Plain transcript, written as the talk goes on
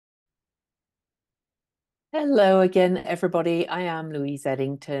Hello again, everybody. I am Louise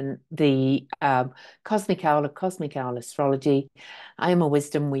Eddington, the Cosmic Owl of Cosmic Owl Astrology. I am a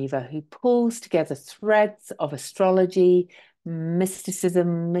wisdom weaver who pulls together threads of astrology,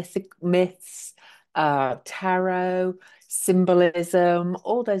 mysticism, myths, tarot, symbolism,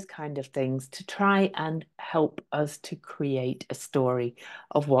 all those kind of things to try and help us to create a story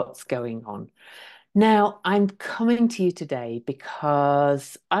of what's going on. Now, I'm coming to you today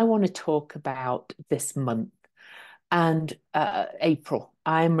because I want to talk about this month and April.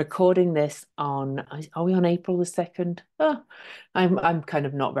 I'm recording this on, are we on April the 2nd? Oh, I'm kind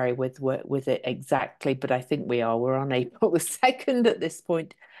of not very with it exactly, but I think we are. We're on April the 2nd at this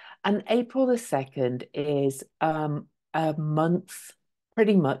point. And April the 2nd is a month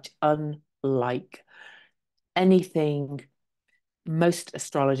pretty much unlike anything most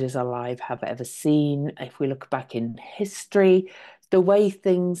astrologers alive have ever seen. If we look back in history, the way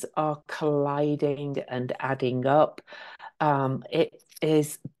things are colliding and adding up, it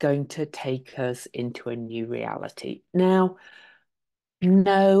is going to take us into a new reality. Now,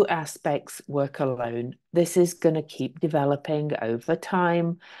 no aspects work alone. This is going to keep developing over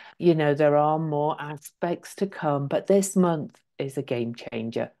time. There are more aspects to come, but this month is a game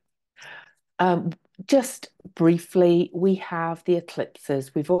changer. Um, just briefly, we have the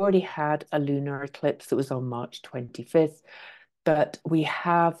eclipses. We've already had a lunar eclipse that was on March 25th, but we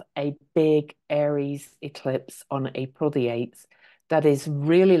have a big Aries eclipse on April the 8th that is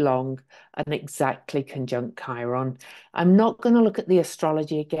really long and exactly conjunct Chiron. I'm not going to look at the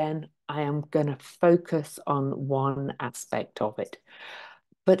astrology again. I am going to focus on one aspect of it.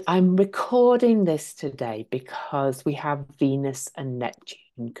 But I'm recording this today because we have Venus and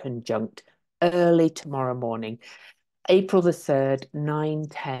Neptune conjunct early tomorrow morning, April the 3rd,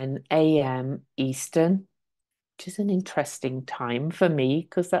 9:10 a.m. Eastern, which is an interesting time for me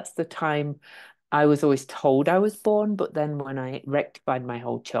because that's the time I was always told I was born. But then when I rectified my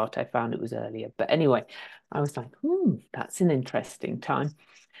whole chart, I found it was earlier. But anyway, I was like, that's an interesting time.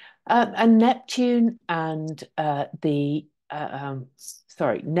 And Neptune and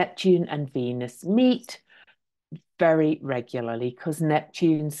Neptune and Venus meet very regularly because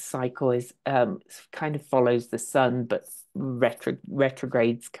Neptune's cycle is kind of follows the sun, but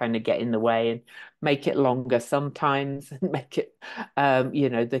retrogrades kind of get in the way and make it longer sometimes and make it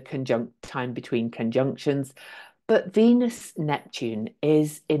the conjunct time between conjunctions. But Venus Neptune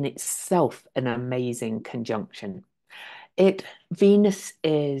is in itself an amazing conjunction. It Venus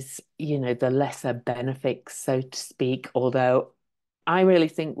is, the lesser benefic, so to speak, although I really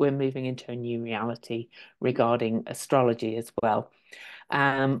think we're moving into a new reality regarding astrology as well.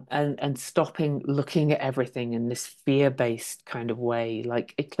 And stopping looking at everything in this fear-based kind of way.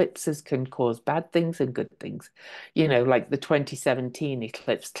 Like eclipses can cause bad things and good things. Like the 2017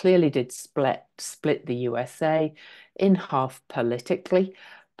 eclipse clearly did split the USA in half politically,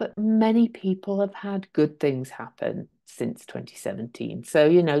 but many people have had good things happen since 2017. So,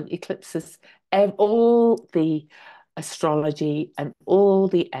 eclipses, all the astrology and all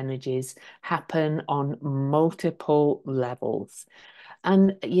the energies happen on multiple levels.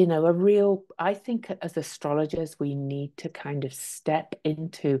 And, I think as astrologers, we need to kind of step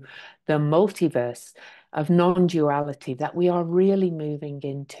into the multiverse of non-duality that we are really moving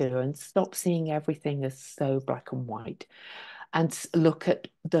into and stop seeing everything as so black and white and look at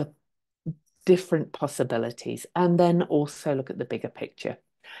the different possibilities and then also look at the bigger picture.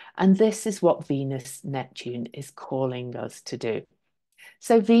 And this is what Venus Neptune is calling us to do.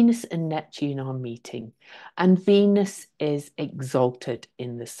 So Venus and Neptune are meeting, and Venus is exalted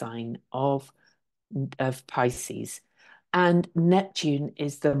in the sign of Pisces. And Neptune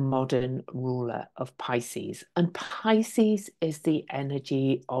is the modern ruler of Pisces. And Pisces is the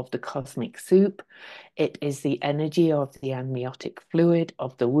energy of the cosmic soup. It is the energy of the amniotic fluid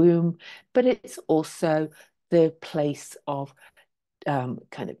of the womb, but it's also the place of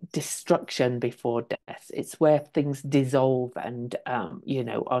kind of destruction before death. It's where things dissolve and,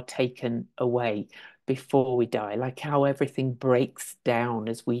 are taken away before we die, like how everything breaks down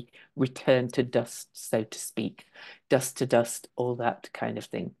as we return to dust, so to speak, dust to dust, all that kind of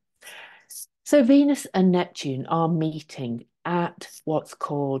thing. So Venus and Neptune are meeting at what's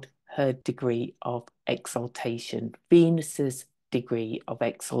called her degree of exaltation, Venus's degree of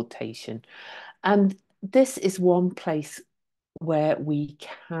exaltation. And this is one place where we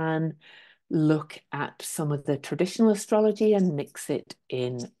can look at some of the traditional astrology and mix it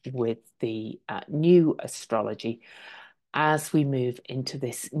in with the new astrology as we move into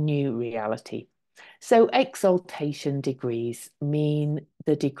this new reality. So, exaltation degrees mean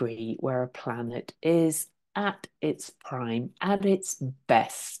the degree where a planet is at its prime, at its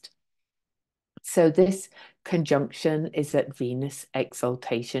best. So this conjunction is at Venus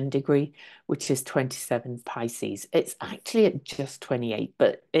exaltation degree, which is 27 Pisces. It's actually at just 28,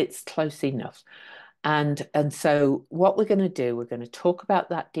 but it's close enough. And so what we're going to do, we're going to talk about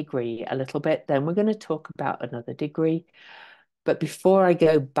that degree a little bit, then we're going to talk about another degree. But before I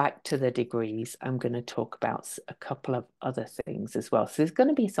go back to the degrees, I'm going to talk about a couple of other things as well. So there's going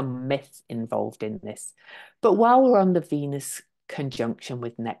to be some myths involved in this. But while we're on the Venus conjunction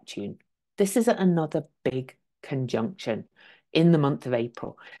with Neptune, this is another big conjunction in the month of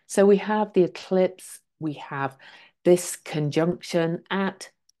April. So we have the eclipse, we have this conjunction at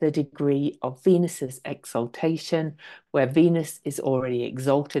the degree of Venus's exaltation, where Venus is already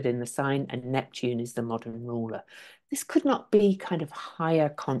exalted in the sign and Neptune is the modern ruler. This could not be kind of higher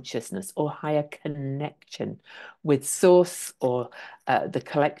consciousness or higher connection with source or the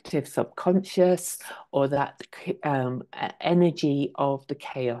collective subconscious or that energy of the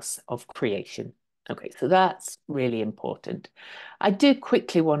chaos of creation. Okay, so that's really important. I do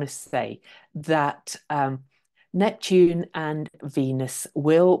quickly want to say that Neptune and Venus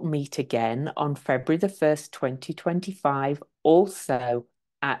will meet again on February the 1st, 2025, also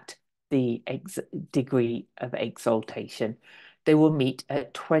at the degree of exaltation. They will meet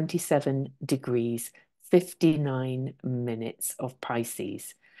at 27 degrees, 59 minutes of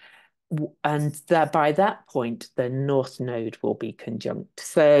Pisces. And that by that point, the North Node will be conjunct.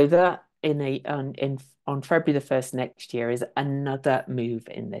 So that on February the 1st next year is another move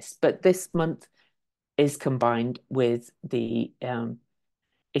in this. But this month is combined with the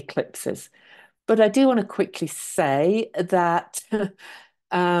eclipses. But I do want to quickly say that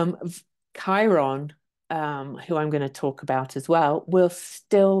Chiron, who I'm going to talk about as well, will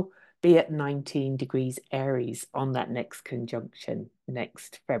still be at 19 degrees Aries on that next conjunction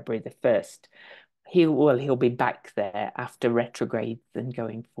next February the 1st. He'll be back there after retrogrades and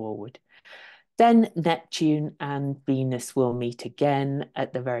going forward. Then Neptune and Venus will meet again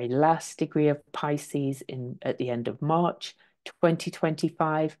at the very last degree of Pisces at the end of March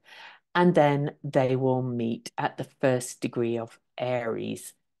 2025. And then they will meet at the first degree of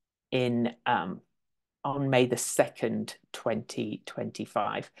Aries on May the 2nd,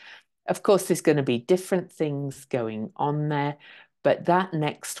 2025. Of course, there's going to be different things going on there, but that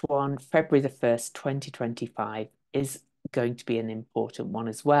next one, February the 1st, 2025, is going to be an important one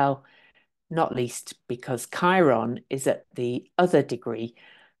as well, not least because Chiron is at the other degree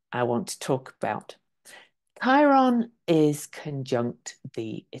I want to talk about. Chiron is conjunct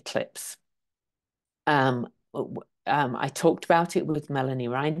the eclipse. I talked about it with Melanie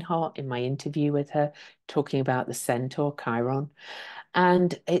Reinhardt in my interview with her, talking about the centaur Chiron,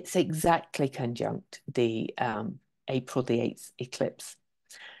 and it's exactly conjunct the April the 8th eclipse.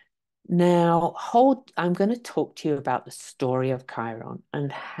 Now, I'm going to talk to you about the story of Chiron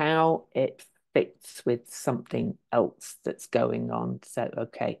and how it fits with something else that's going on. So,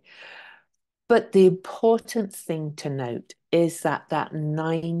 okay. But the important thing to note is that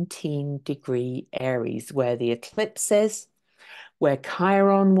 19-degree Aries, where the eclipse is, where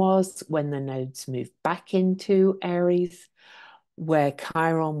Chiron was when the nodes move back into Aries, where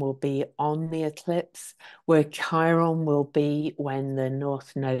Chiron will be on the eclipse, where Chiron will be when the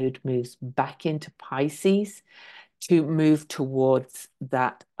North Node moves back into Pisces to move towards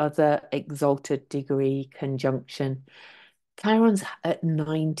that other exalted degree conjunction. Chiron's at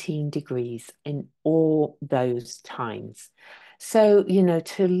 19 degrees in all those times. So,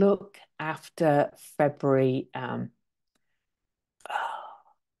 to look after February,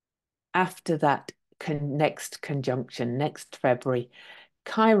 after that next conjunction, next February,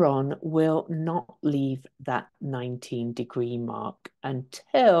 Chiron will not leave that 19-degree mark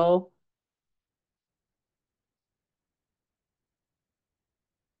until,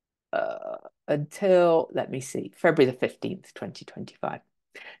 let me see, February the 15th, 2025.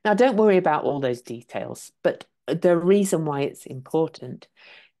 Now, don't worry about all those details, but the reason why it's important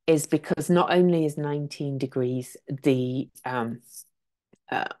is because not only is 19 degrees the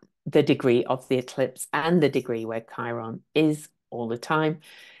degree of the eclipse and the degree where Chiron is all the time,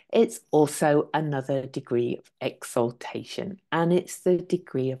 it's also another degree of exaltation, and it's the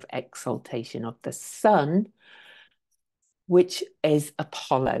degree of exaltation of the sun, which is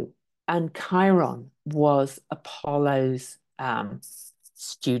Apollo. And Chiron was Apollo's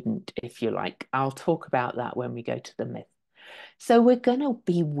student, if you like. I'll talk about that when we go to the myth. So we're going to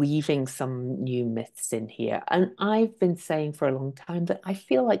be weaving some new myths in here. And I've been saying for a long time that I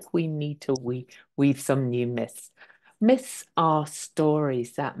feel like we need to weave some new myths. Myths are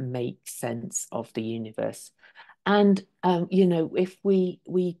stories that make sense of the universe. And, if we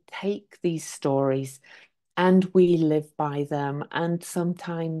take these stories and we live by them, and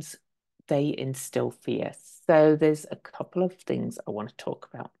sometimes they instill fear. So there's a couple of things I want to talk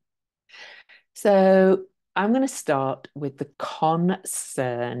about. So I'm going to start with the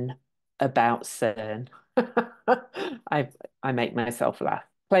concern about CERN. I I make myself laugh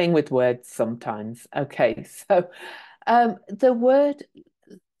playing with words sometimes. Okay, so the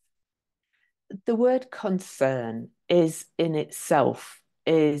word concern is in itself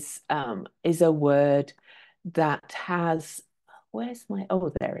is a word that has, where's my,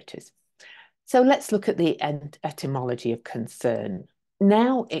 oh, there it is. So let's look at the etymology of concern.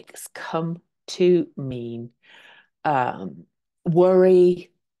 Now it's come to mean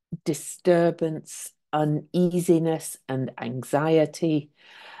worry, disturbance, uneasiness, and anxiety.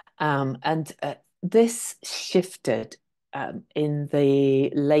 And this shifted in the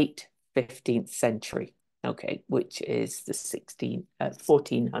late 15th century, okay, which is the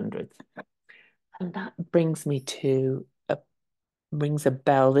 1400s. And that brings me to rings a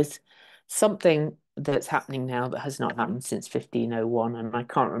bell. There's something that's happening now that has not happened since 1501, and I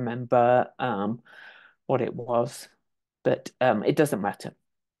can't remember what it was, but it doesn't matter.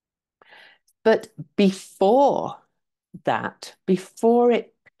 But before that, before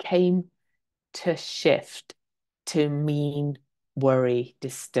it came to shift to mean worry,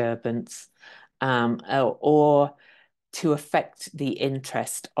 disturbance, or to affect the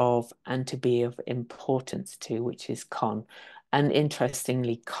interest of and to be of importance to, which is con. And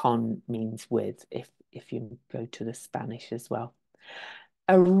interestingly, con means with, if you go to the Spanish as well.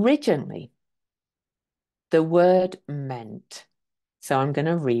 Originally, the word meant, so I'm going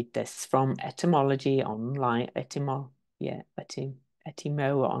to read this from Etymology Online, Etymo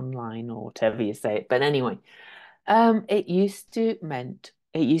Online, or whatever you say it. But anyway, it used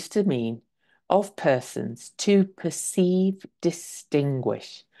to mean of persons to perceive,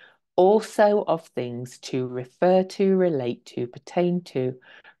 distinguish, also of things to refer to, relate to, pertain to,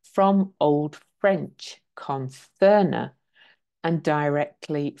 from Old French concerner, and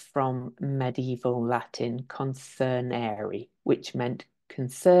directly from medieval Latin concernere, which meant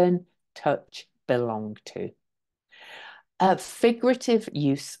concern, touch, belong to. A figurative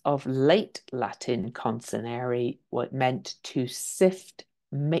use of late Latin concernere, what meant to sift,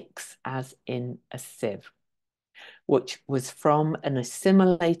 mix as in a sieve, which was from an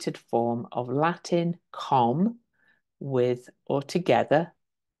assimilated form of Latin com, with or together,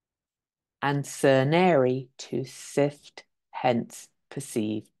 and cernere, to sift, hence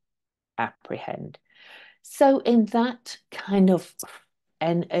perceive, apprehend. So in that kind of,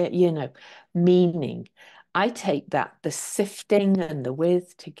 and meaning, I take that the sifting and the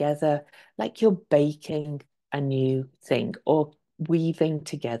with together, like you're baking a new thing or weaving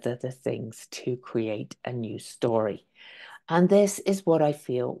together the things to create a new story. And this is what I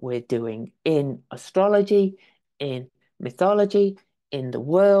feel we're doing in astrology, in mythology, in the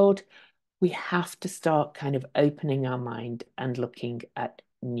world. We have to start kind of opening our mind and looking at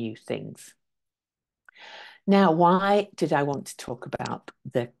new things. Now, why did I want to talk about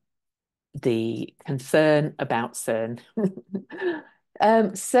the concern about CERN?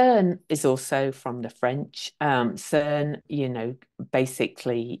 CERN is also from the French. CERN,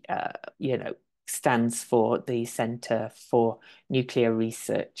 basically, stands for the Center for Nuclear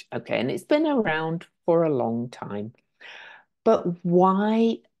Research. Okay, and it's been around for a long time. But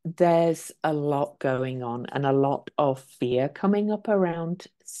why there's a lot going on and a lot of fear coming up around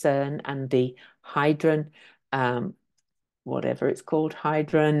CERN and the Hadron, whatever it's called,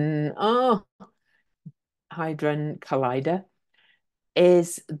 Hadron Collider,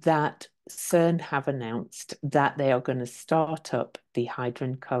 is that CERN have announced that they are going to start up the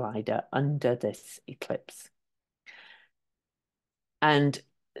Hadron Collider under this eclipse. And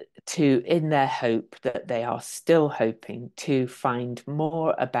in their hope that they are still hoping to find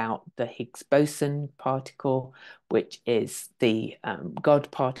more about the Higgs boson particle, which is the God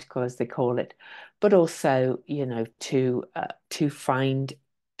particle, as they call it, but also, to find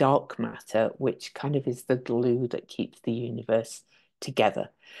dark matter, which kind of is the glue that keeps the universe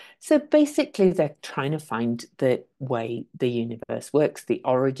together. So basically, they're trying to find the way the universe works, the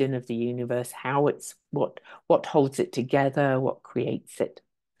origin of the universe, how it's what holds it together, what creates it.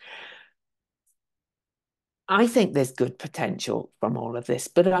 I think there's good potential from all of this,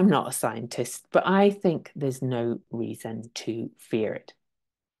 but I'm not a scientist. But I think there's no reason to fear it.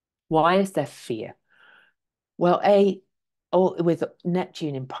 Why is there fear? Well, with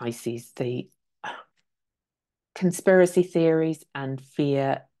Neptune in Pisces, the conspiracy theories and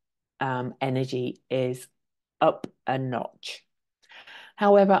fear energy is up a notch.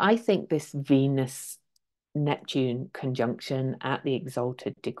 However, I think this Venus Neptune conjunction at the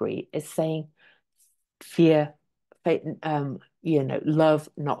exalted degree is saying fear, love,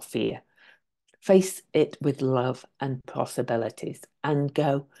 not fear. face it with love and possibilities and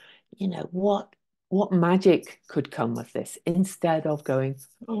go, what magic could come of this instead of going,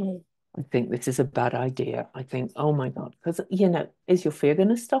 oh, I think this is a bad idea. I think, oh my God, because, is your fear going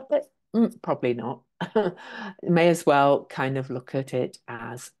to stop it? Probably not. May as well kind of look at it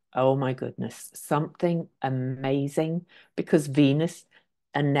as, oh my goodness, something amazing, because Venus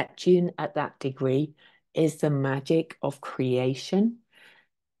and Neptune at that degree is the magic of creation,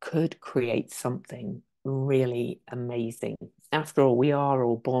 could create something really amazing. After all, we are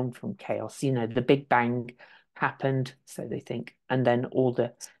all born from chaos. The Big Bang happened, so they think, and then all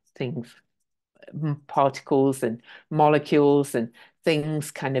the things, particles and molecules and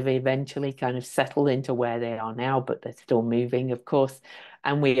things kind of eventually kind of settle into where they are now, but they're still moving, of course.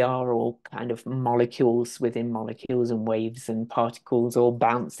 And we are all kind of molecules within molecules and waves and particles all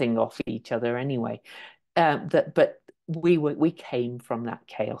bouncing off each other anyway. But we came from that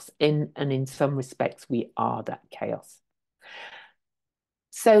chaos, and in some respects we are that chaos.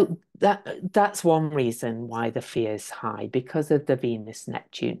 So that's one reason why the fear is high, because of the Venus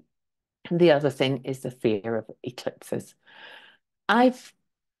Neptune. And the other thing is the fear of eclipses. I've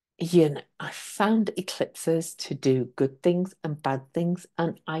I found eclipses to do good things and bad things,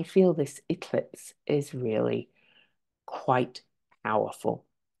 and I feel this eclipse is really quite powerful.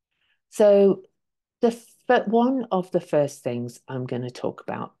 So one of the first things I'm going to talk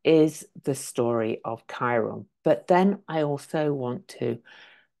about is the story of Chiron, but then I also want to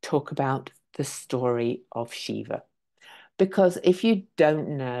talk about the story of Shiva. Because if you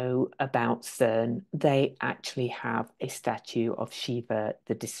don't know about CERN, they actually have a statue of Shiva,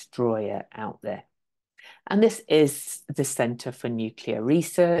 the destroyer, out there. And this is the Center for Nuclear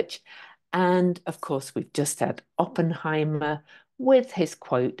Research. And of course, we've just had Oppenheimer with his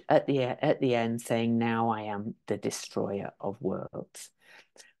quote at the end saying, "Now I am the destroyer of worlds."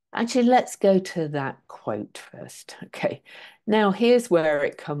 Actually, let's go to that quote first. Okay. Now, here's where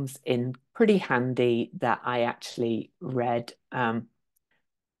it comes in pretty handy that I actually read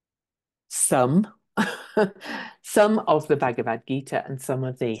some some of the Bhagavad Gita and some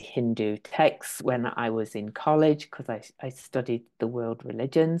of the Hindu texts when I was in college, because I studied the world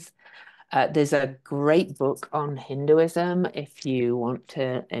religions. There's a great book on Hinduism if you want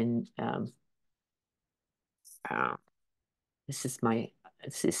to, and uh, this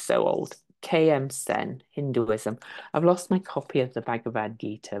is so old. K.M. Sen, Hinduism. I've lost my copy of the Bhagavad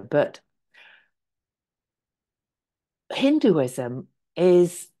Gita, but Hinduism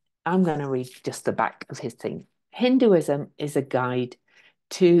is, I'm going to read just the back of his thing. Hinduism is a guide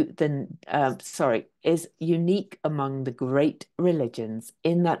to is unique among the great religions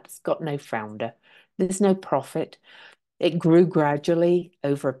in that it's got no founder. There's no prophet. It grew gradually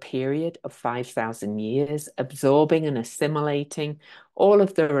over a period of 5,000 years, absorbing and assimilating all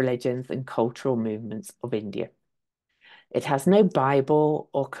of the religions and cultural movements of India. It has no Bible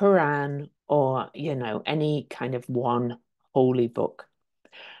or Quran or, any kind of one holy book.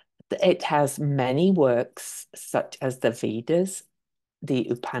 It has many works such as the Vedas, the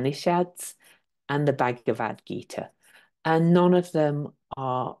Upanishads, and the Bhagavad Gita. And none of them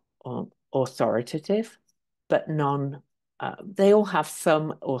are authoritative, but they all have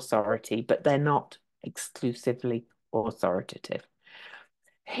some authority, but they're not exclusively authoritative.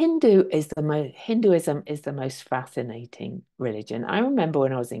 Hinduism is the most fascinating religion. I remember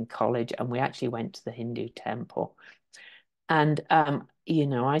when I was in college and we actually went to the Hindu temple. And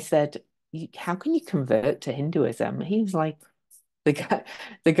I said, how can you convert to Hinduism? He was like,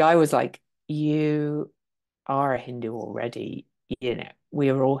 the guy was like, you are a Hindu already, we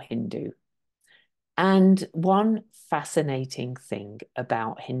are all Hindu. And one fascinating thing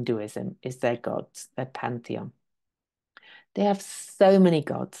about Hinduism is their gods, their pantheon. They have so many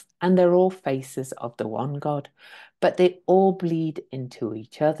gods, and they're all faces of the one God, but they all bleed into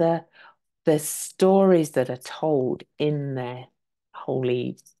each other. The stories that are told in their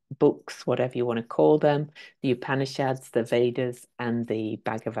holy books, whatever you want to call them, the Upanishads, the Vedas, and the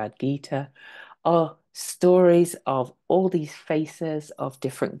Bhagavad Gita, are stories of all these faces of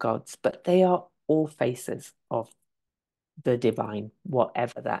different gods, but they are all faces of the divine,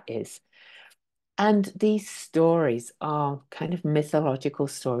 whatever that is. And these stories are kind of mythological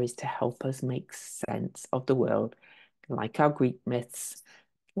stories to help us make sense of the world, like our Greek myths,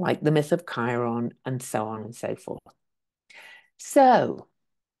 like the myth of Chiron, and so on and so forth. So,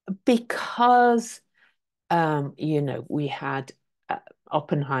 because we had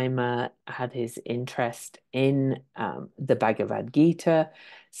Oppenheimer had his interest in the Bhagavad Gita.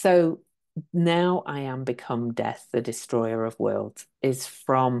 So now I am become death, the destroyer of worlds, is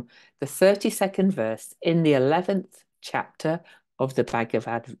from the 32nd verse in the 11th chapter of the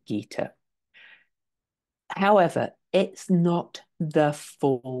Bhagavad Gita. However, it's not the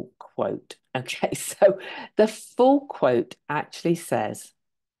full quote. Okay, so the full quote actually says,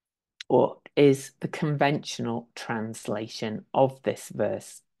 or is the conventional translation of this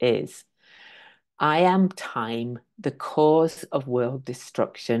verse is, I am time, the cause of world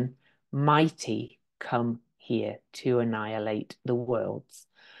destruction, mighty, come here to annihilate the worlds,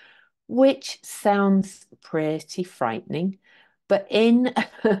 which sounds pretty frightening, but in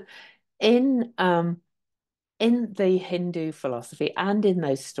in the Hindu philosophy and in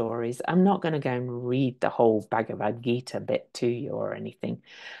those stories, I'm not going to go and read the whole Bhagavad Gita bit to you or anything,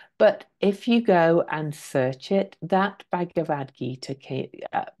 but if you go and search it, that Bhagavad Gita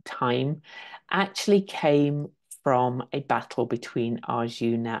time actually came from a battle between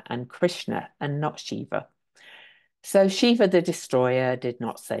Arjuna and Krishna and not Shiva. So Shiva the destroyer did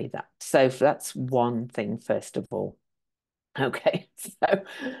not say that. So that's one thing, first of all. Okay, so,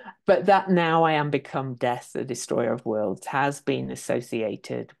 but that now I am become death, the destroyer of worlds, has been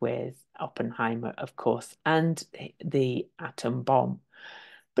associated with Oppenheimer, of course, and the atom bomb.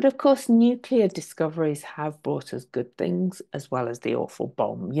 But of course, nuclear discoveries have brought us good things as well as the awful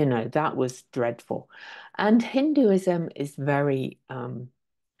bomb. You know, that was dreadful. And Hinduism is very,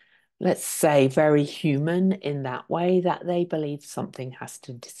 let's say, very human in that way, that they believe something has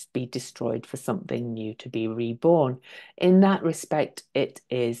to be destroyed for something new to be reborn. In that respect, it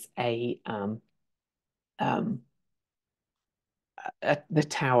is um, the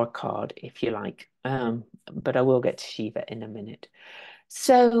Tower card, if you like. But I will get to Shiva in a minute.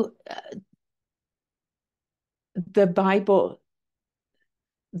 So the Bible,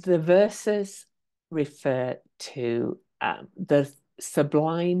 the verses refer to the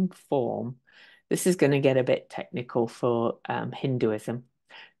sublime form. This is going to get a bit technical for Hinduism,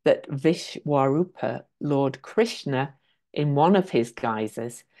 that Vishwarupa, Lord Krishna, in one of his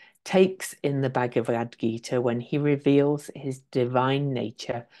guises, takes in the Bhagavad Gita when he reveals his divine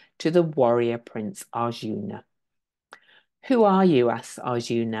nature to the warrior prince Arjuna. Who are you? Asks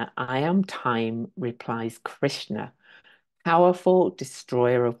Arjuna. I am time, replies Krishna, powerful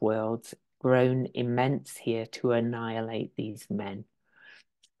destroyer of worlds, grown immense here to annihilate these men.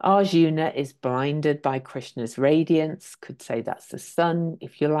 Arjuna is blinded by Krishna's radiance, could say that's the sun,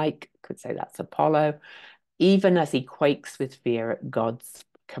 if you like, could say that's Apollo, even as he quakes with fear at God's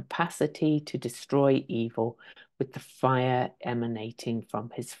capacity to destroy evil with the fire emanating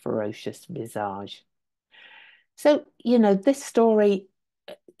from his ferocious visage. So, you know, this story,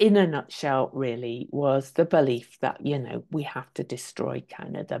 in a nutshell, really was the belief that, you know, we have to destroy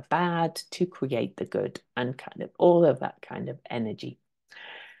kind of the bad to create the good and kind of all of that kind of energy.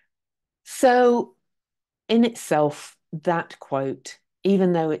 So, in itself, that quote,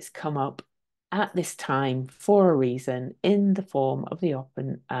 even though it's come up at this time for a reason in the form of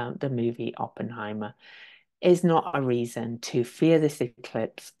the movie Oppenheimer, is not a reason to fear this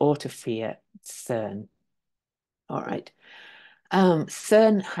eclipse or to fear CERN. All right.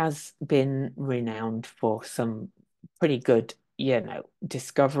 CERN has been renowned for some pretty good, you know,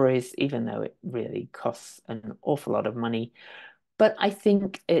 discoveries, even though it really costs an awful lot of money. But I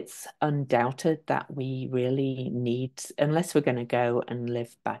think it's undoubted that we really need, unless we're going to go and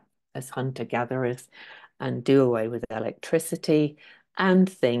live back as hunter-gatherers and do away with electricity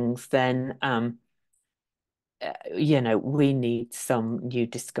and things, then you know, we need some new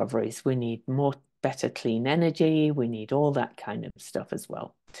discoveries. We need more better clean energy. We need all that kind of stuff as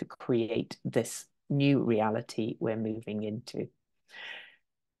well to create this new reality we're moving into.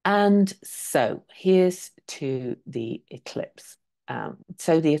 And so here's to the eclipse.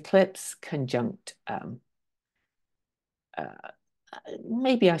 So the eclipse conjunct,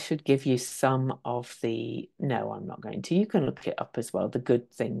 maybe I should give you some of the, no, I'm not going to. You can look it up as well, the good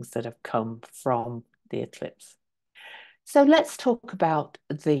things that have come from the eclipse. So let's talk about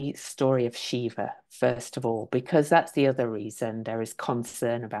the story of Shiva, first of all, because that's the other reason there is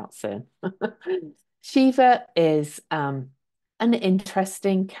concern about CERN. Shiva is an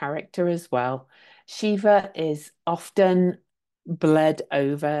interesting character as well. Shiva is often bled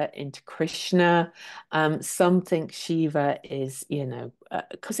over into Krishna. Some think Shiva is, you know,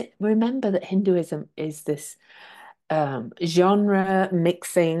 because remember that Hinduism is this genre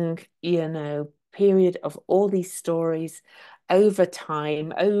mixing, you know, period of all these stories over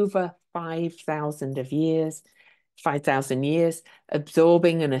time, over 5,000 years,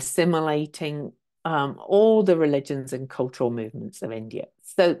 absorbing and assimilating all the religions and cultural movements of India.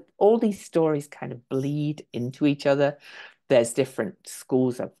 So all these stories kind of bleed into each other. There's different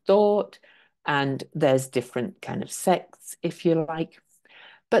schools of thought, and there's different kind of sects, if you like.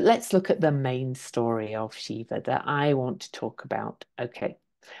 But let's look at the main story of Shiva that I want to talk about. Okay,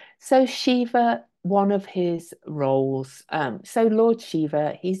 so Shiva one of his roles, so Lord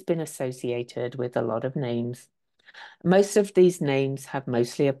Shiva, he's been associated with a lot of names. Most of these names have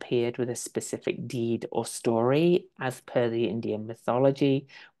mostly appeared with a specific deed or story, as per the Indian mythology,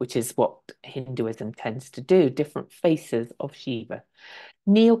 which is what Hinduism tends to do, different faces of Shiva.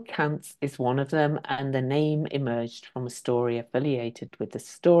 Neelkant's is one of them, and the name emerged from a story affiliated with the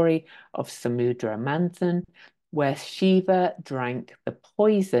story of Samudra Manthan, where Shiva drank the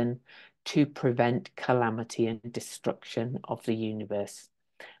poison to prevent calamity and destruction of the universe,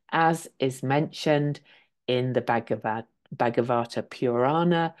 as is mentioned in the Bhagavata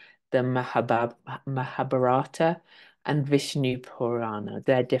Purana, the Mahabharata, and Vishnu Purana.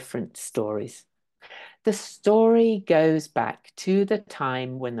 They're different stories. The story goes back to the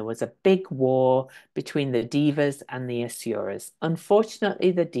time when there was a big war between the Devas and the Asuras.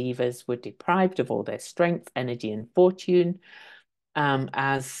 Unfortunately, the Devas were deprived of all their strength, energy, and fortune,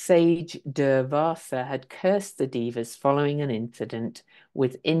 as sage Durvasa had cursed the Devas following an incident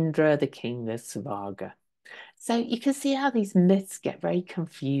with Indra, the king of Svarga. So you can see how these myths get very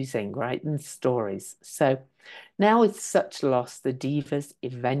confusing, right? And stories. So now with such loss, the Devas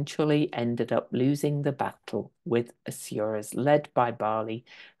eventually ended up losing the battle with Asuras, led by Bali,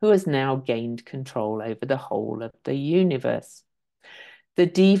 who has now gained control over the whole of the universe. The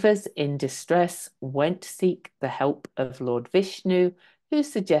Devas in distress went to seek the help of Lord Vishnu, who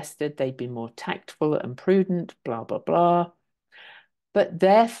suggested they be more tactful and prudent, blah, blah, blah. But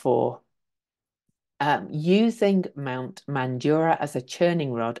therefore, using Mount Mandura as a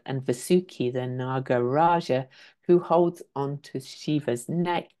churning rod and Vasuki, the Nagaraja, who holds onto Shiva's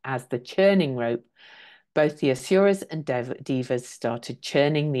neck as the churning rope, both the Asuras and Devas started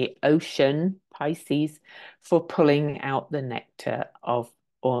churning the ocean, Pisces, for pulling out the nectar of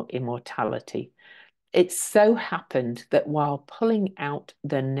immortality. It so happened that while pulling out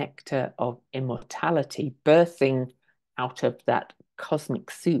the nectar of immortality, birthing out of that cosmic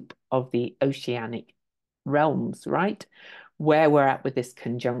soup of the oceanic realms, right? Where we're at with this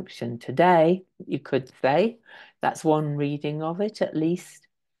conjunction today, you could say. That's one reading of it, at least.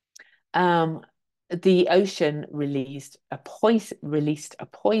 The ocean released a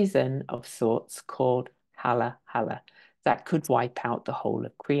poison of sorts called Hala Hala that could wipe out the whole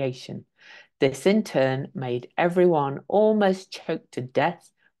of creation. This in turn made everyone almost choked to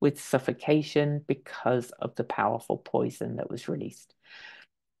death with suffocation because of the powerful poison that was released.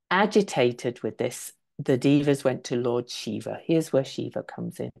 Agitated with this, the Devas went to Lord Shiva. Here's where Shiva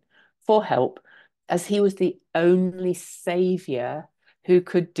comes in for help, as he was the only savior who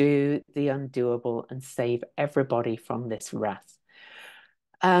could do the undoable and save everybody from this wrath.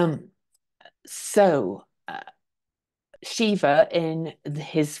 So Shiva, in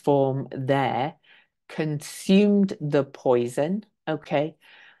his form there, consumed the poison, okay,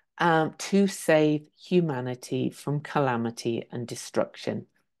 to save humanity from calamity and destruction.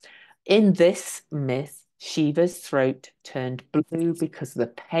 In this myth, Shiva's throat turned blue because of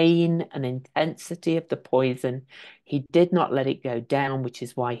the pain and intensity of the poison. He did not let it go down, which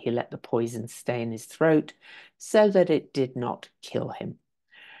is why he let the poison stay in his throat, so that it did not kill him.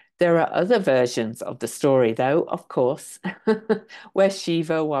 There are other versions of the story, though, of course, where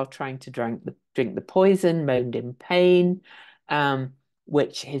Shiva, while trying to drink the poison, moaned in pain,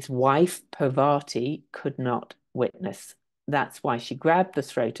 which his wife, Parvati, could not witness. That's why she grabbed the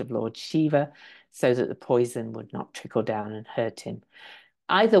throat of Lord Shiva so that the poison would not trickle down and hurt him.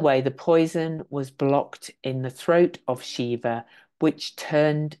 Either way, the poison was blocked in the throat of Shiva, which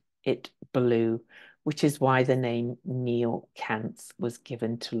turned it blue, which is why the name Neelkant's was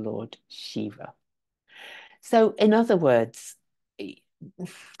given to Lord Shiva. So, in other words,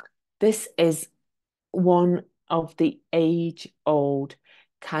 this is one of the age-old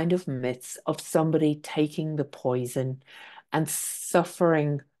kind of myths of somebody taking the poison and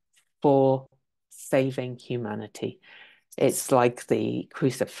suffering for saving humanity. It's like the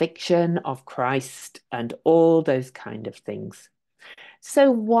crucifixion of Christ and all those kind of things.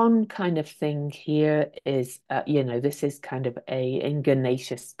 So one kind of thing here is, this is kind of in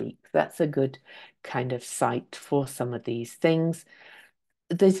Ganesha speak. That's a good kind of site for some of these things.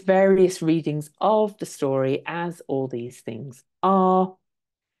 There's various readings of the story, as all these things are,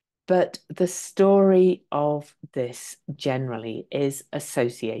 but the story of this generally is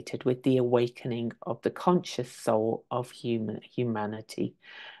associated with the awakening of the conscious soul of humanity.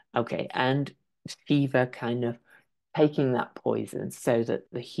 Okay, and Shiva kind of taking that poison so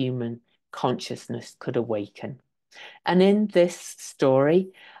that the human consciousness could awaken. And in this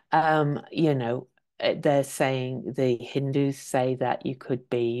story, they're saying, the Hindus say that you could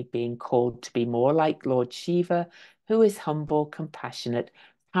be being called to be more like Lord Shiva, who is humble, compassionate,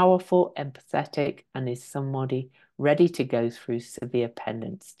 powerful, empathetic, and is somebody ready to go through severe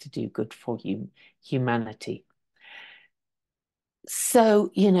penance to do good for humanity.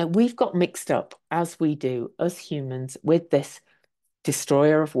 So, we've got mixed up, as we do, us humans, with this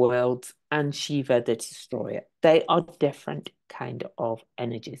destroyer of worlds and Shiva, the destroyer. They are different kind of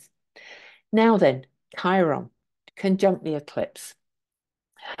energies. Now then, Chiron, conjunct the eclipse,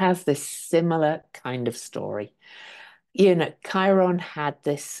 has this similar kind of story. Chiron had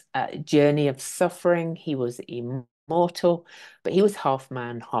this journey of suffering. He was immortal, but he was half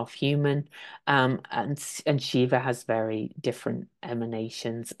man, half human. And Shiva has very different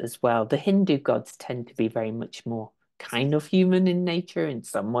emanations as well. The Hindu gods tend to be very much more kind of human in nature in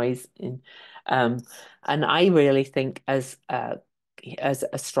some ways. And I really think as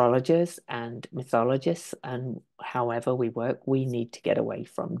astrologers and mythologists and however we work, we need to get away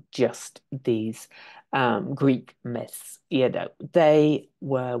from just these Greek myths. They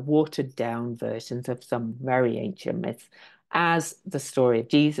were watered down versions of some very ancient myths, as the story of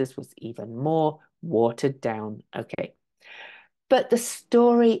Jesus was even more watered down. Okay. But the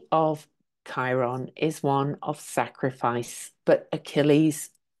story of Chiron is one of sacrifice, but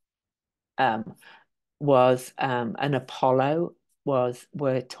Achilles was and Apollo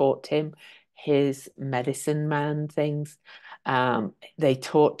were taught him his medicine man things. They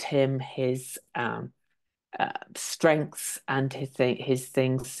taught him his strengths and his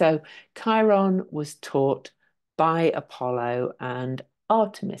things. So Chiron was taught by Apollo and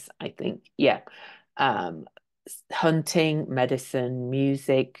Artemis, I think. Yeah. Um, Hunting, medicine,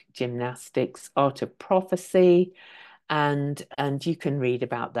 music, gymnastics, art of prophecy, and you can read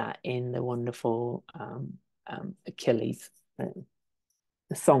about that in the wonderful Achilles, the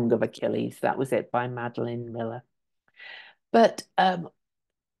Song of Achilles. That was it by Madeline Miller. But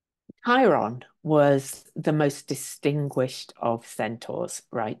Chiron was the most distinguished of centaurs,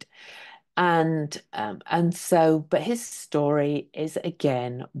 right? But his story is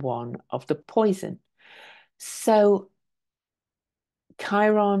again one of the poison. So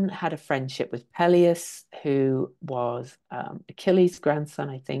Chiron had a friendship with Peleus, who was Achilles'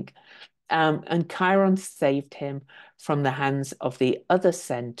 grandson, I think. And Chiron saved him from the hands of the other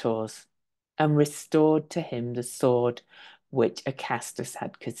centaurs and restored to him the sword which Acastus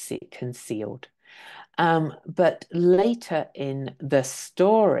had concealed. But later in the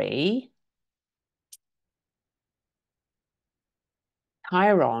story,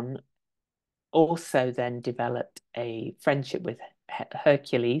 Chiron also then developed a friendship with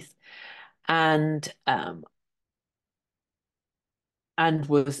Hercules and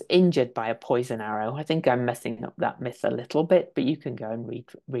was injured by a poison arrow. I think I'm messing up that myth a little bit, but you can go and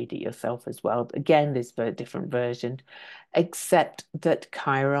read it yourself as well. Again, there's a different version, except that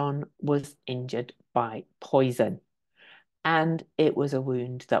Chiron was injured by poison, and it was a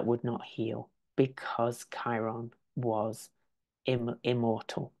wound that would not heal because Chiron was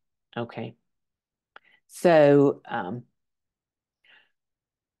immortal. Okay, so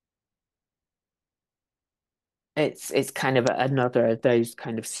it's kind of another of those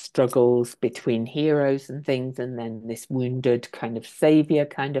kind of struggles between heroes and things, and then this wounded kind of savior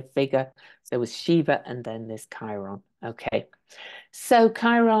kind of figure. There was Shiva, and then there's Chiron. Okay, so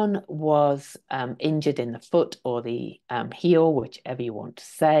Chiron was injured in the foot or the heel, whichever you want to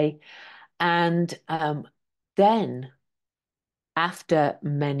say, and then after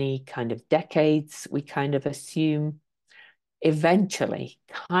many kind of decades, we kind of assume eventually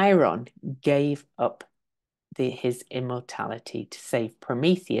Chiron gave up his immortality to save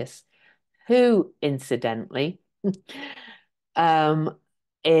Prometheus, who incidentally um,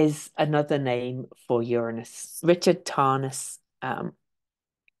 is another name for Uranus. Richard Tarnas,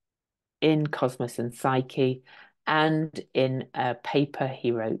 in Cosmos and Psyche, and in a paper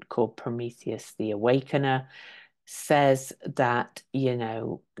he wrote called Prometheus the Awakener, says that,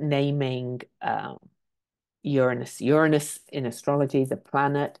 naming Uranus in astrology, the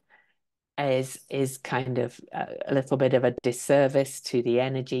planet, is kind of a little bit of a disservice to the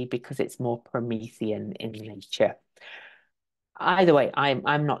energy because it's more Promethean in nature. Either way,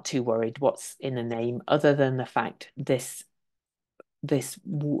 I'm not too worried what's in the name, other than the fact this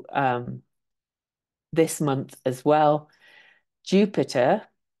month as well, Jupiter,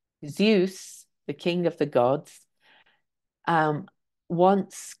 Zeus, the king of the gods,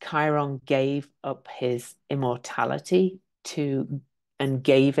 once Chiron gave up his immortality and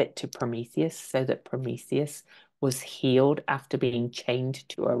gave it to Prometheus so that Prometheus was healed after being chained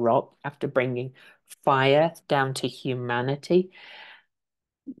to a rock, after bringing fire down to humanity.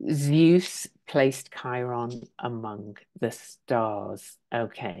 Zeus placed Chiron among the stars.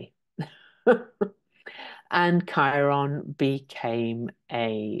 Okay. And Chiron became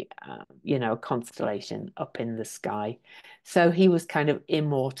a constellation up in the sky. So he was kind of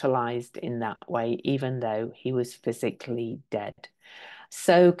immortalized in that way, even though he was physically dead.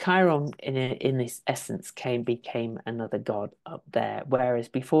 So Chiron, in this essence, became another god up there, whereas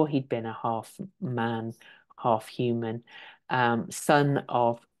before he'd been a half man, half human, son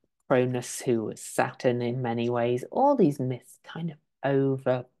of Cronus, who was Saturn in many ways. All these myths kind of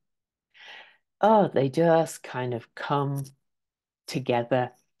over, they just kind of come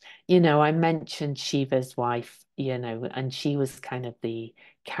together. I mentioned Shiva's wife, and she was kind of the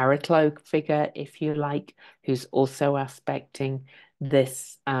Chariclo figure, if you like, who's also aspecting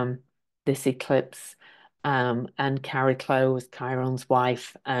this eclipse. And Chariclo was Chiron's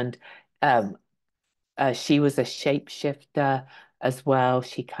wife, and um, she was a shapeshifter as well.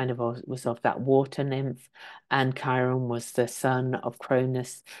 She kind of was of that water nymph, and Chiron was the son of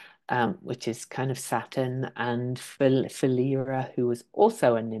Cronus, which is kind of Saturn, and Philyra, who was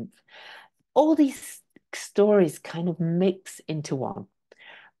also a nymph. All these stories kind of mix into one.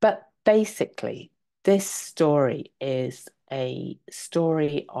 But basically, this story is a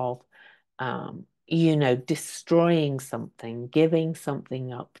story of, destroying something, giving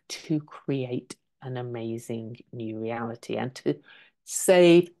something up to create an amazing new reality and to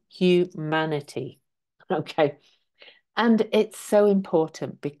save humanity. Okay. And it's so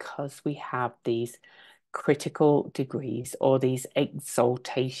important because we have these critical degrees or these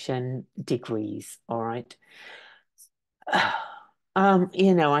exaltation degrees, all right?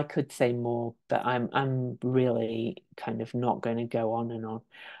 I could say more, but I'm really kind of not going to go on and on.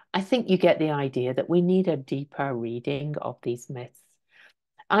 I think you get the idea that we need a deeper reading of these myths.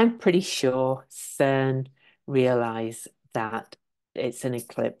 I'm pretty sure CERN realize that it's an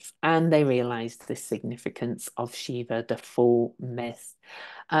eclipse and they realize the significance of Shiva, the full myth.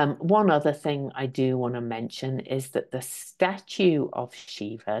 One other thing I do want to mention is that the statue of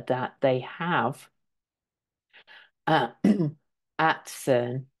Shiva that they have uh, at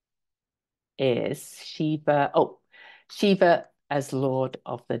CERN is Shiva. Oh, Shiva as Lord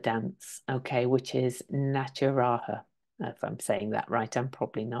of the Dance, okay, which is Nataraja. If I'm saying that right, I'm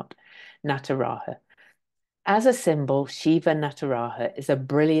probably not. Nataraja. As a symbol, Shiva Nataraja is a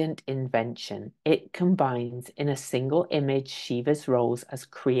brilliant invention. It combines in a single image Shiva's roles as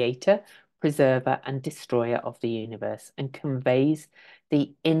creator, preserver, and destroyer of the universe and conveys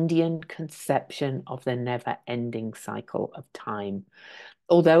the Indian conception of the never-ending cycle of time.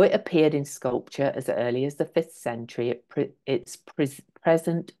 Although it appeared in sculpture as early as the 5th century, its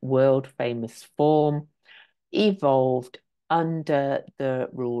present world-famous form evolved under the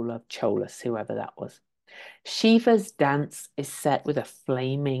rule of Cholas, whoever that was. Shiva's dance is set with a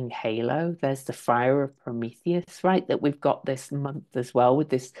flaming halo. There's the fire of Prometheus, right? That we've got this month as well with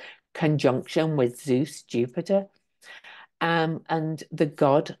this conjunction with Zeus, Jupiter. And the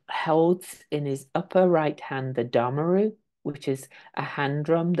god holds in his upper right hand the Dharmaru, which is a hand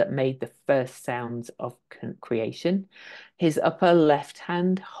drum that made the first sounds of creation. His upper left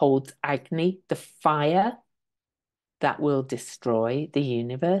hand holds Agni, the fire that will destroy the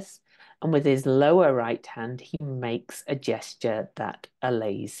universe. And with his lower right hand, he makes a gesture that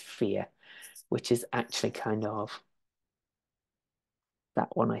allays fear, which is actually kind of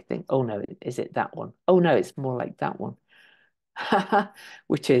that one, I think. Oh no, is it that one? Oh no, it's more like that one.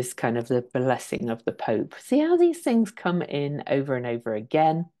 Which is kind of the blessing of the Pope. See how these things come in over and over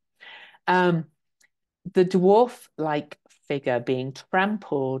again. Um, the dwarf-like figure being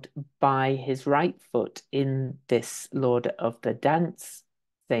trampled by his right foot in this Lord of the Dance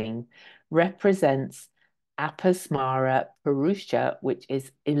thing represents Apasmara Purusha, which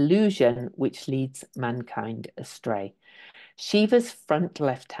is illusion, which leads mankind astray. Shiva's front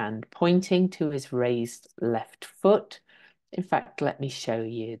left hand pointing to his raised left foot. In fact, let me show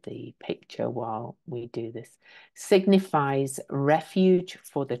you the picture while we do this. Signifies refuge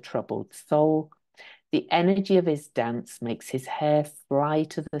for the troubled soul. The energy of his dance makes his hair fly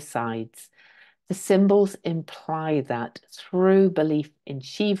to the sides. The symbols imply that through belief in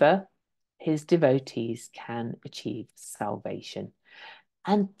Shiva, his devotees can achieve salvation.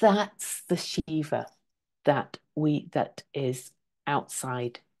 And that's the Shiva that is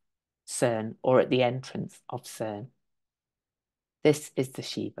outside CERN or at the entrance of CERN. This is the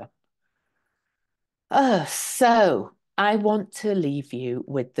Shiva. So I want to leave you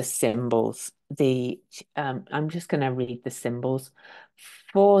with the symbols. I'm just going to read the symbols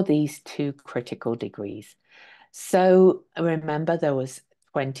for these two critical degrees. So remember there was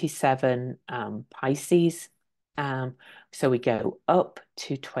 27 Pisces. So we go up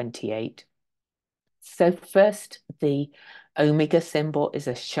to 28. So first, the Omega symbol is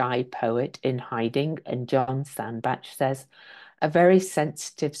a shy poet in hiding, and John Sandbach says, a very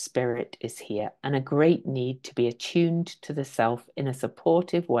sensitive spirit is here and a great need to be attuned to the self in a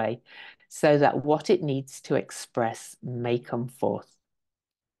supportive way so that what it needs to express may come forth.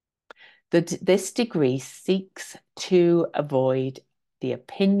 This degree seeks to avoid the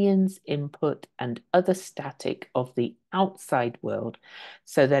opinions, input, and other static of the outside world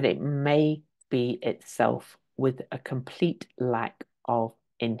so that it may be itself with a complete lack of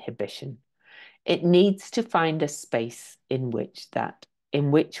inhibition. It needs to find a space in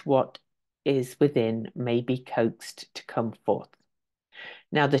which what is within may be coaxed to come forth.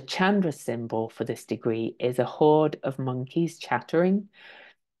 Now, the Chandra symbol for this degree is a horde of monkeys chattering.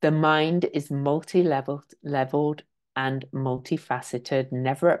 The mind is leveled and multifaceted,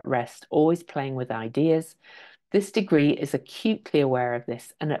 never at rest, always playing with ideas. This degree is acutely aware of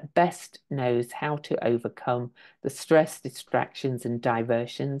this and at best knows how to overcome the stress, distractions, and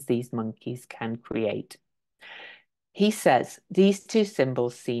diversions these monkeys can create. He says these two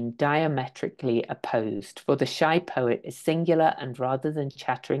symbols seem diametrically opposed, for the shy poet is singular and rather than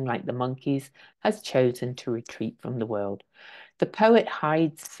chattering like the monkeys, has chosen to retreat from the world. The poet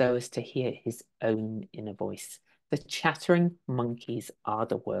hides so as to hear his own inner voice. The chattering monkeys are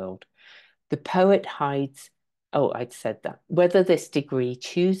the world. The poet hides, oh, I'd said that. Whether this degree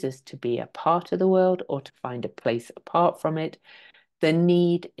chooses to be a part of the world or to find a place apart from it, the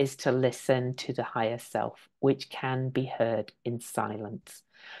need is to listen to the higher self, which can be heard in silence.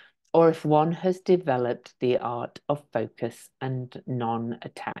 Or if one has developed the art of focus and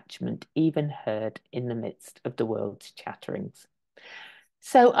non-attachment, even heard in the midst of the world's chatterings.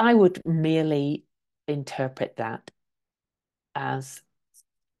 So I would merely interpret that as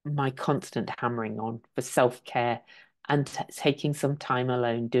my constant hammering on for self-care and taking some time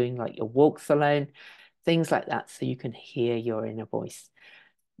alone, doing like your walks alone, things like that, so you can hear your inner voice,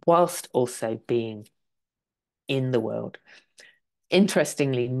 whilst also being in the world.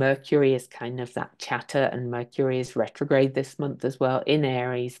 Interestingly, Mercury is kind of that chatter, and Mercury is retrograde this month as well in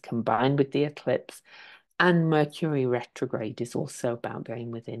Aries, combined with the eclipse. And Mercury retrograde is also about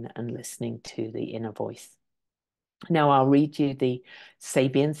going within and listening to the inner voice. Now I'll read you the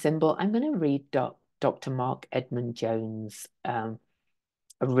Sabian symbol. I'm going to read Dr. Mark Edmund Jones'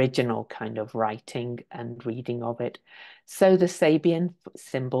 original kind of writing and reading of it. So the Sabian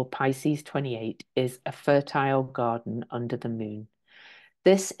symbol, Pisces 28, is a fertile garden under the moon.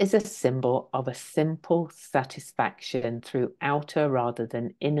 This is a symbol of a simple satisfaction through outer rather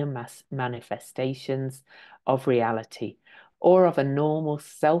than inner manifestations of reality, or of a normal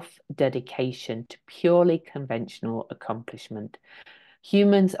self-dedication to purely conventional accomplishment.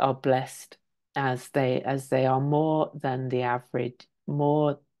 Humans are blessed as they are more than the average,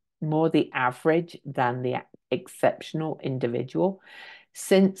 more the average than the exceptional individual,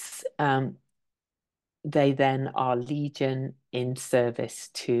 since they then are legion in service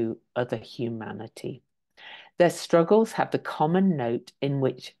to other humanity. Their struggles have the common note in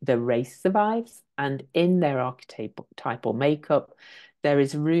which the race survives, and in their archetypal makeup, there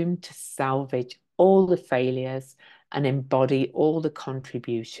is room to salvage all the failures and embody all the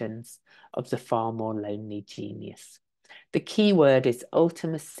contributions of the far more lonely genius. The key word is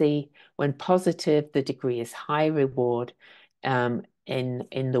ultimacy. When positive, the degree is high reward in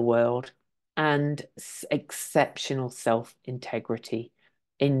the world, and exceptional self-integrity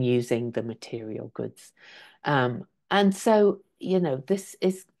in using the material goods. And so, this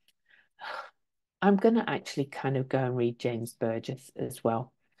is, I'm going to actually kind of go and read James Burgess as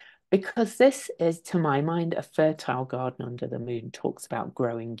well, because this is, to my mind, a fertile garden under the moon, talks about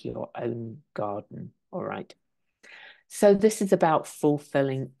growing your own garden. All right. So this is about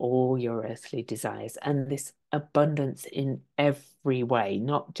fulfilling all your earthly desires and this abundance in every way,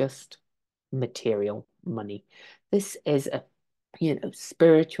 not just material money. This is a,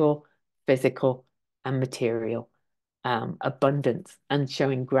 spiritual, physical, and material abundance, and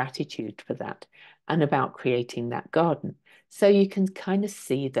showing gratitude for that, and about creating that garden. So you can kind of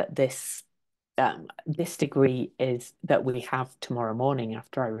see that this degree is that we have tomorrow morning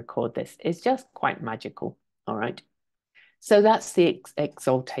after I record this is just quite magical. All right. So that's the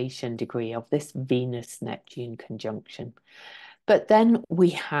exaltation degree of this Venus-Neptune conjunction. But then we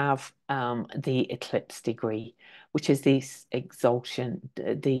have the eclipse degree, which is this exaltation,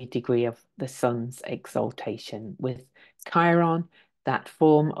 the degree of the sun's exaltation, with Chiron, that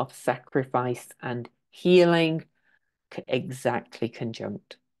form of sacrifice and healing, exactly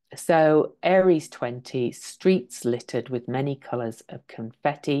conjunct. So Aries 20, streets littered with many colors of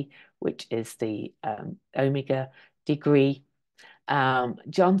confetti, which is the Omega degree.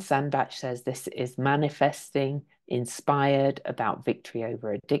 John Sandbach says this is manifesting inspired, about victory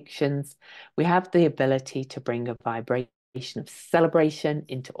over addictions. We have the ability to bring a vibration of celebration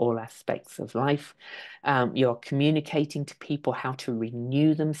into all aspects of life. You're communicating to people how to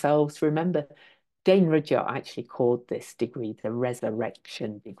renew themselves. Remember, Dane Rudhyar actually called this degree the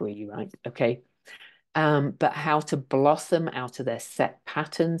resurrection degree, right? Okay. But how to blossom out of their set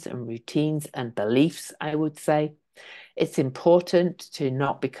patterns and routines and beliefs, I would say. It's important to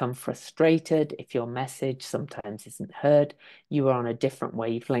not become frustrated if your message sometimes isn't heard. You are on a different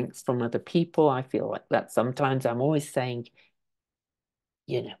wavelength from other people. I feel like that sometimes. I'm always saying,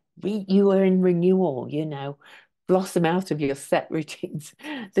 you are in renewal, blossom out of your set routines.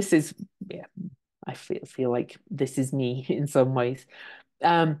 This is, yeah, I feel like this is me in some ways.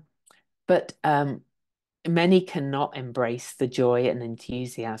 But many cannot embrace the joy and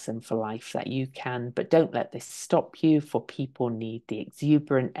enthusiasm for life that you can, but don't let this stop you, for people need the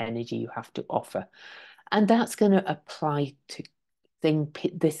exuberant energy you have to offer. And that's going to apply to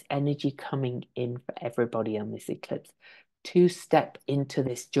this energy coming in for everybody on this eclipse, to step into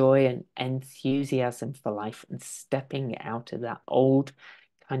this joy and enthusiasm for life and stepping out of that old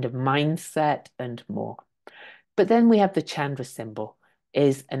kind of mindset and more. But then we have the Chandra symbol,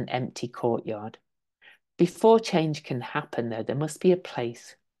 is an empty courtyard. Before change can happen, though, there must be a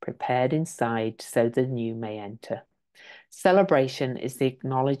place prepared inside so the new may enter. Celebration is the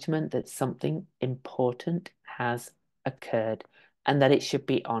acknowledgement that something important has occurred and that it should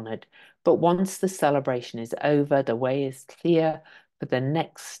be honored. But once the celebration is over, the way is clear for the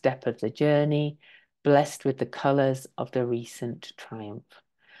next step of the journey, blessed with the colors of the recent triumph.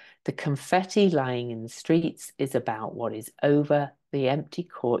 The confetti lying in the streets is about what is over. The empty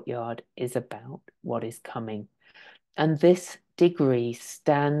courtyard is about what is coming. And this degree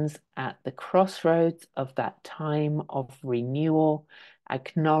stands at the crossroads of that time of renewal,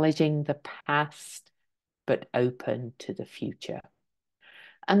 acknowledging the past, but open to the future.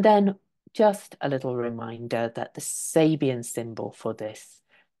 And then just a little reminder that the Sabian symbol for this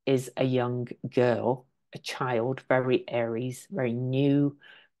is a young girl, a child, very Aries, very new,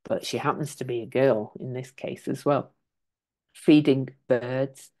 but she happens to be a girl in this case as well. Feeding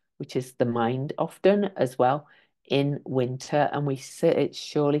birds, which is the mind often as well, in winter. And it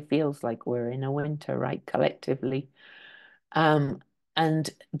surely feels like we're in a winter, right, collectively. And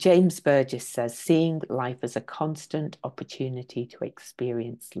James Burgess says, seeing life as a constant opportunity to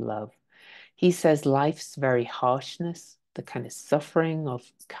experience love. He says life's very harshness, the kind of suffering of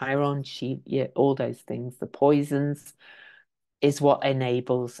Chiron, Shiva, all those things, the poisons, is what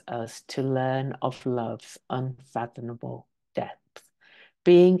enables us to learn of love's unfathomable depth,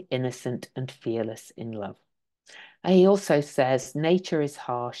 being innocent and fearless in love. And he also says, nature is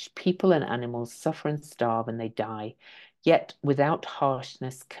harsh, people and animals suffer and starve and they die. Yet without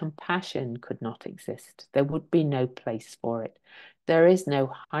harshness, compassion could not exist. There would be no place for it. There is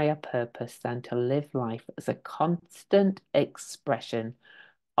no higher purpose than to live life as a constant expression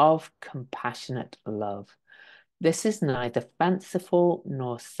of compassionate love. This is neither fanciful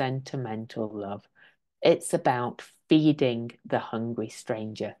nor sentimental love. It's about feeding the hungry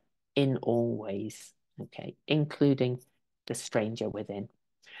stranger in all ways, okay, including the stranger within.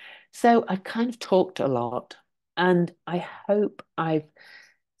 So I kind of talked a lot, and I hope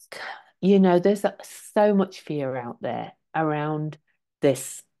there's so much fear out there around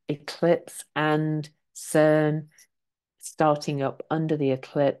this eclipse and CERN starting up under the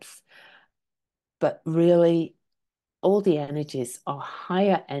eclipse. But really, all the energies are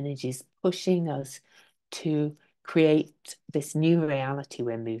higher energies pushing us to create this new reality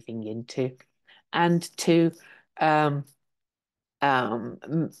we're moving into, and to um,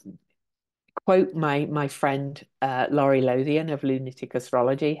 quote my friend Laurie Lothian of Lunatic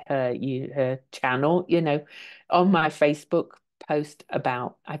Astrology, her channel, on my Facebook post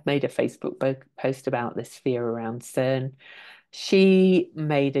about, I've made a Facebook post about this fear around CERN. She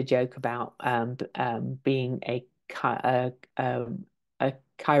made a joke about being a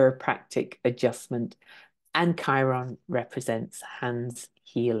chiropractic adjustment, and Chiron represents hands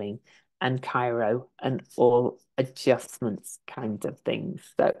healing, and Chiro and all adjustments kinds of things.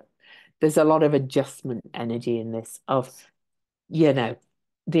 So there's a lot of adjustment energy in this of,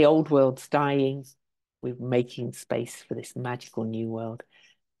 the old world's dying, we're making space for this magical new world.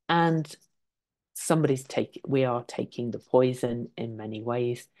 And we are taking the poison in many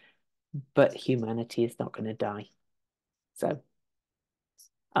ways, but humanity is not going to die. So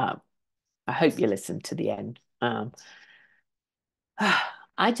I hope you listen to the end.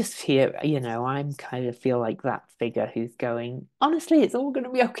 I just hear, I'm kind of feel like that figure who's going, honestly, it's all going to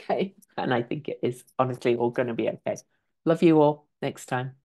be okay. And I think it is honestly all going to be okay. Love you all. Next time.